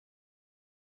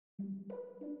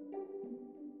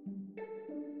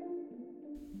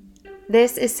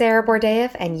This is Sarah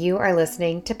Bordeev, and you are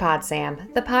listening to Pod Sam,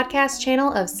 the podcast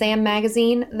channel of Sam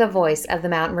Magazine, the voice of the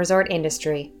mountain resort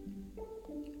industry.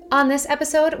 On this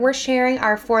episode, we're sharing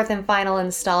our fourth and final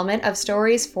installment of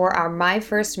stories for our My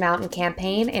First Mountain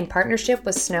campaign in partnership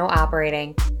with Snow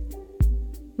Operating.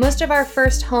 Most of our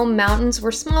first home mountains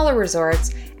were smaller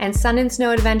resorts, and Sun and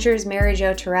Snow Adventures' Mary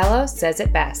Jo Torello says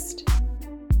it best.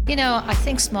 You know, I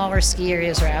think smaller ski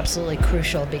areas are absolutely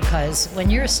crucial because when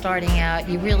you're starting out,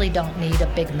 you really don't need a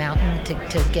big mountain to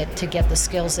get the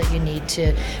skills that you need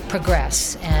to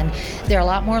progress. And they're a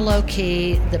lot more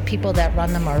low-key. The people that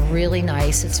run them are really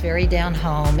nice. It's very down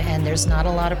home, and there's not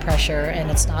a lot of pressure,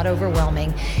 and it's not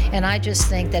overwhelming. And I just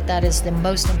think that that is the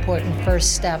most important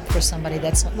first step for somebody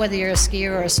that's, whether you're a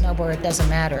skier or a snowboarder, it doesn't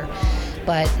matter.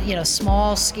 But, you know,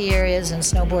 small ski areas and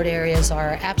snowboard areas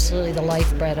are absolutely the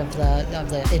lifeblood of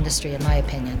the industry, in my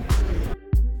opinion.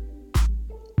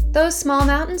 Those small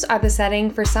mountains are the setting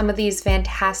for some of these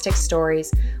fantastic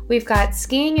stories. We've got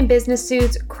skiing in business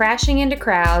suits, crashing into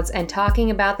crowds, and talking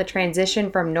about the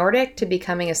transition from Nordic to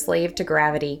becoming a slave to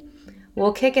gravity.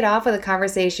 We'll kick it off with a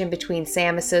conversation between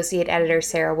Sam Associate Editor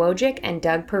Sarah Wojcik and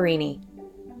Doug Perini.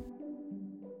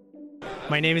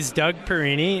 My name is Doug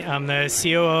Perini. I'm the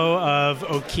COO of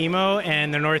Okemo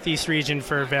and the Northeast region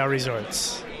for Vail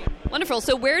Resorts. Wonderful.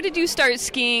 So where did you start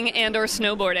skiing and or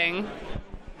snowboarding?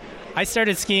 I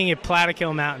started skiing at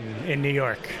Plattekill Mountain in New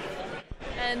York.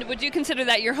 And would you consider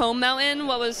that your home mountain?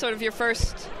 What was sort of your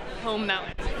first home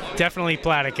mountain? Definitely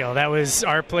Plattekill. That was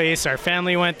our place. Our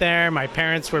family went there. My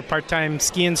parents were part-time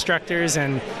ski instructors,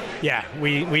 and yeah,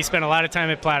 we spent a lot of time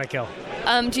at Plattekill.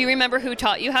 Do you remember who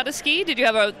taught you how to ski? Did you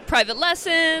have a private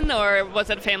lesson, or was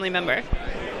it a family member?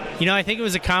 You know, I think it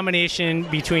was a combination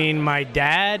between my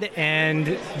dad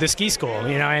and the ski school.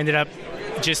 You know, I ended up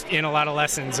just in a lot of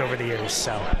lessons over the years.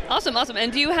 So Awesome.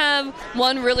 And do you have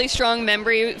one really strong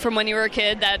memory from when you were a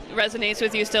kid that resonates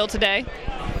with you still today?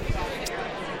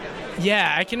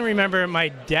 Yeah, I can remember my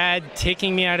dad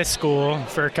taking me out of school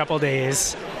for a couple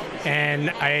days, and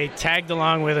I tagged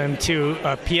along with him to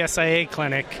a PSIA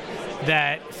clinic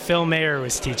that Phil Mayer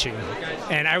was teaching.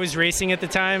 And I was racing at the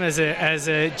time as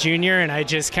a junior, and I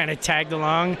just kind of tagged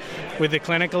along with the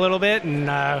clinic a little bit and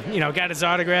got his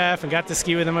autograph and got to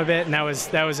ski with him a bit, and that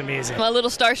was amazing. A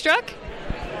little starstruck?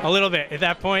 A little bit. At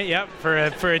that point, yep.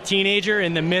 For a teenager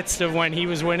in the midst of when he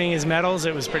was winning his medals,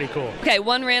 it was pretty cool. Okay,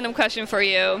 one random question for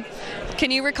you. Can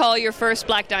you recall your first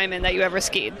Black Diamond that you ever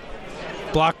skied?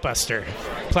 Blockbuster,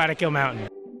 Plattekill Mountain.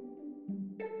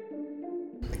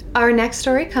 Our next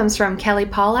story comes from Kelly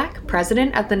Pollack,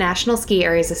 president of the National Ski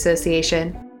Areas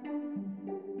Association.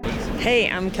 Hey,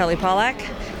 I'm Kelly Pollack,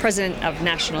 president of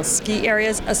National Ski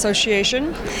Areas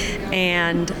Association,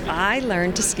 and I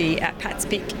learned to ski at Pat's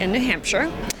Peak in New Hampshire.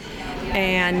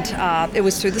 And it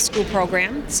was through the school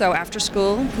program. So after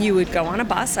school, you would go on a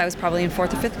bus. I was probably in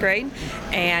 4th or 5th grade,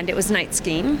 and it was night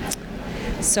skiing.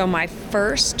 So my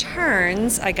first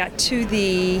turns, I got to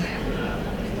the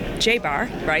J-bar,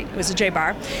 right? It was a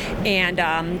J-bar,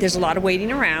 and there's a lot of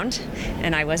waiting around,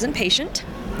 and I wasn't patient,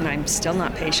 and I'm still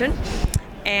not patient.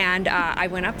 And I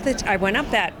went up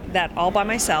that all by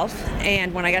myself,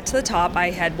 and when I got to the top, I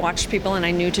had watched people, and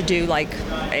I knew to do like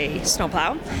a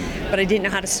snowplow, but I didn't know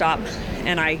how to stop,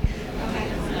 and I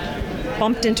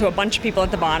bumped into a bunch of people at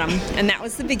the bottom, and that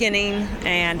was the beginning,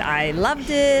 and I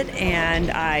loved it, and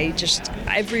I just,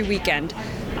 every weekend,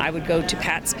 I would go to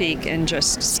Pat's Peak and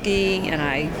just ski,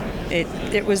 and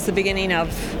it was the beginning of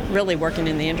really working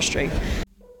in the industry.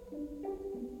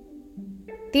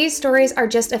 These stories are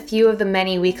just a few of the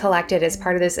many we collected as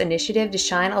part of this initiative to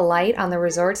shine a light on the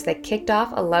resorts that kicked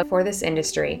off a love for this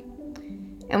industry.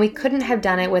 And we couldn't have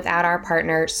done it without our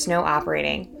partner, Snow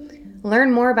Operating.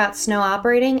 Learn more about Snow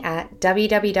Operating at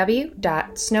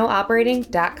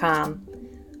www.snowoperating.com.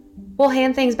 We'll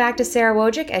hand things back to Sarah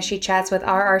Wojcik as she chats with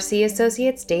RRC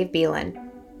Associates Dave Beelan.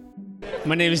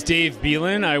 My name is Dave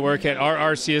Beelan. I work at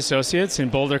RRC Associates in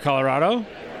Boulder, Colorado.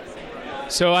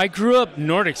 So I grew up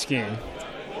Nordic skiing,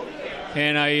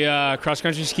 and I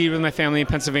cross-country skied with my family in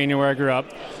Pennsylvania where I grew up.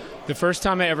 The first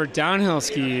time I ever downhill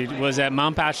skied was at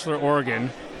Mount Bachelor,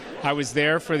 Oregon. I was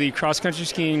there for the cross-country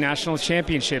skiing national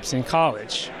championships in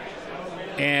college.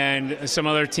 And some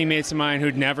other teammates of mine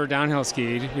who'd never downhill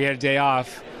skied, we had a day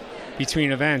off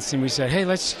between events, and we said, hey,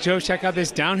 let's go check out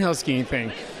this downhill skiing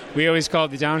thing. We always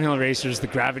called the downhill racers the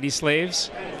gravity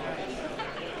slaves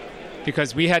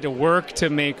because we had to work to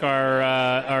make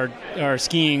our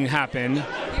skiing happen.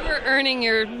 You were earning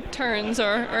your turns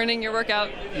or earning your workout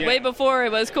way before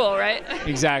it was cool, right?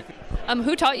 Exactly.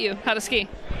 Who taught you how to ski?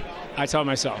 I taught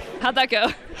myself. How'd that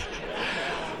go?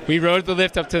 We rode the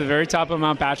lift up to the very top of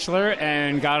Mount Bachelor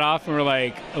and got off, and we're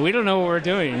like, we don't know what we're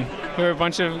doing. We're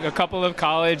a couple of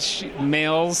college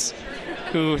males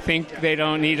who think they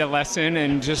don't need a lesson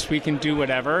and just we can do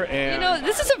whatever. And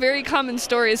this is a very common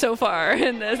story so far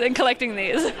in collecting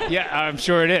these. Yeah, I'm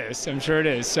sure it is.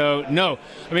 So, no.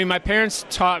 I mean, my parents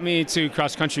taught me to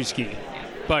cross-country ski.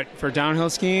 But for downhill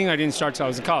skiing, I didn't start till I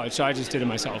was in college, so I just did it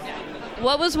myself.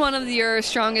 What was one of your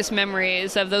strongest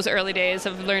memories of those early days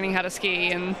of learning how to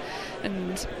ski and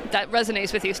that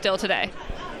resonates with you still today?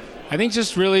 I think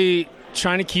just really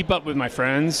trying to keep up with my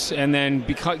friends and then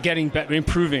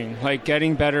improving, like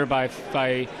getting better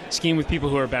by skiing with people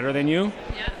who are better than you,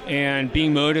 and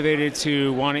being motivated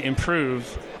to want to improve.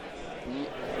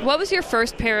 What was your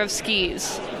first pair of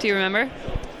skis? Do you remember?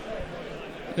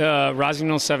 The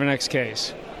Rossignol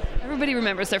 7XKs. Everybody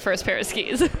remembers their first pair of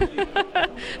skis.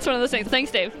 It's one of those things. Thanks,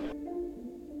 Dave.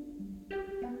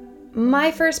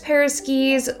 My first pair of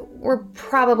skis were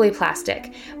probably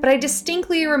plastic, but I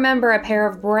distinctly remember a pair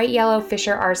of bright yellow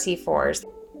Fisher RC4s.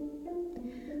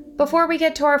 Before we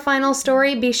get to our final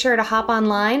story, be sure to hop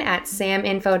online at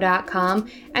saminfo.com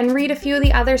and read a few of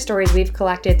the other stories we've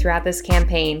collected throughout this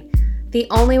campaign. The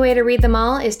only way to read them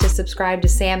all is to subscribe to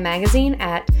Sam Magazine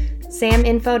at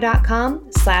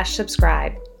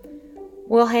saminfo.com/subscribe.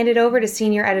 We'll hand it over to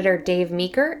Senior Editor Dave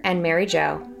Meeker and Mary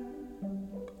Jo.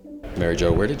 Mary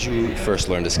Jo, where did you first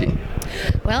learn to ski?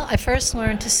 Well, I first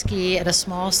learned to ski at a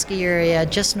small ski area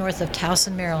just north of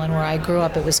Towson, Maryland, where I grew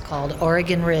up. It was called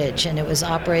Oregon Ridge, and it was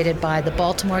operated by the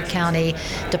Baltimore County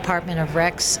Department of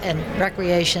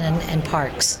Recreation and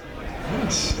Parks.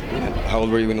 Nice. Yeah. How old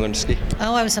were you when you learned to ski?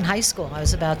 Oh, I was in high school. I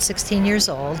was about 16 years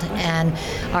old, and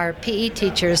our PE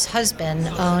teacher's husband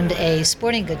owned a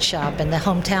sporting goods shop in the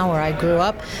hometown where I grew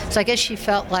up. So I guess she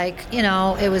felt like,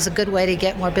 it was a good way to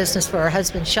get more business for her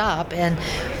husband's shop and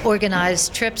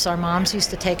organized trips. Our moms used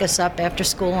to take us up after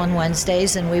school on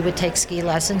Wednesdays, and we would take ski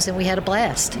lessons, and we had a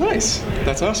blast. Nice.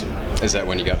 That's awesome. Is that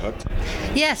when you got hooked?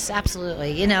 Yes,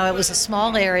 absolutely. It was a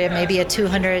small area, maybe a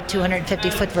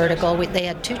 250-foot vertical. They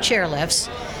had 2 chairlifts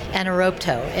and a rope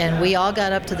tow, and we all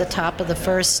got up to the top of the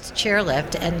first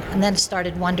chairlift and then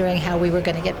started wondering how we were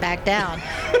going to get back down.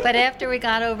 But after we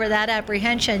got over that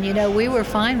apprehension, we were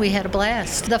fine. We had a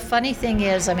blast. The funny thing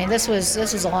is, this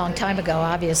was a long time ago,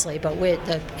 obviously, but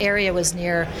the area was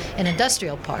near an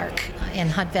industrial park in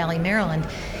Hunt Valley, Maryland.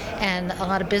 And a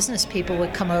lot of business people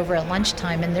would come over at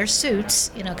lunchtime in their suits,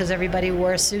 because everybody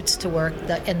wore suits to work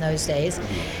in those days.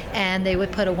 And they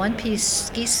would put a one-piece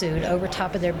ski suit over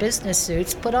top of their business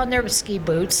suits, put on their ski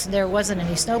boots. There wasn't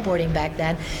any snowboarding back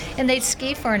then. And they'd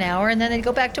ski for an hour, and then they'd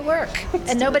go back to work.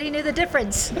 And nobody knew the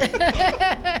difference.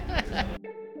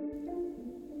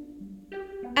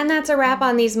 And that's a wrap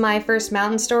on these My First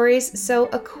Mountain stories, so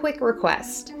a quick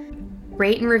request.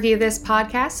 Rate and review this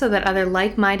podcast so that other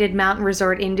like-minded mountain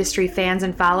resort industry fans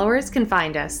and followers can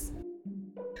find us.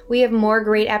 We have more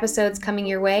great episodes coming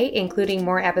your way, including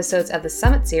more episodes of the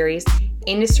Summit Series,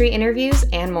 industry interviews,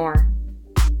 and more.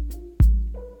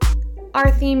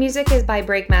 Our theme music is by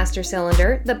Breakmaster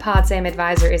Cylinder. The PodSam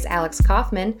advisor is Alex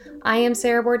Kaufman. I am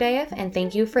Sarah Bordeeff, and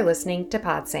thank you for listening to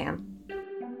PodSam.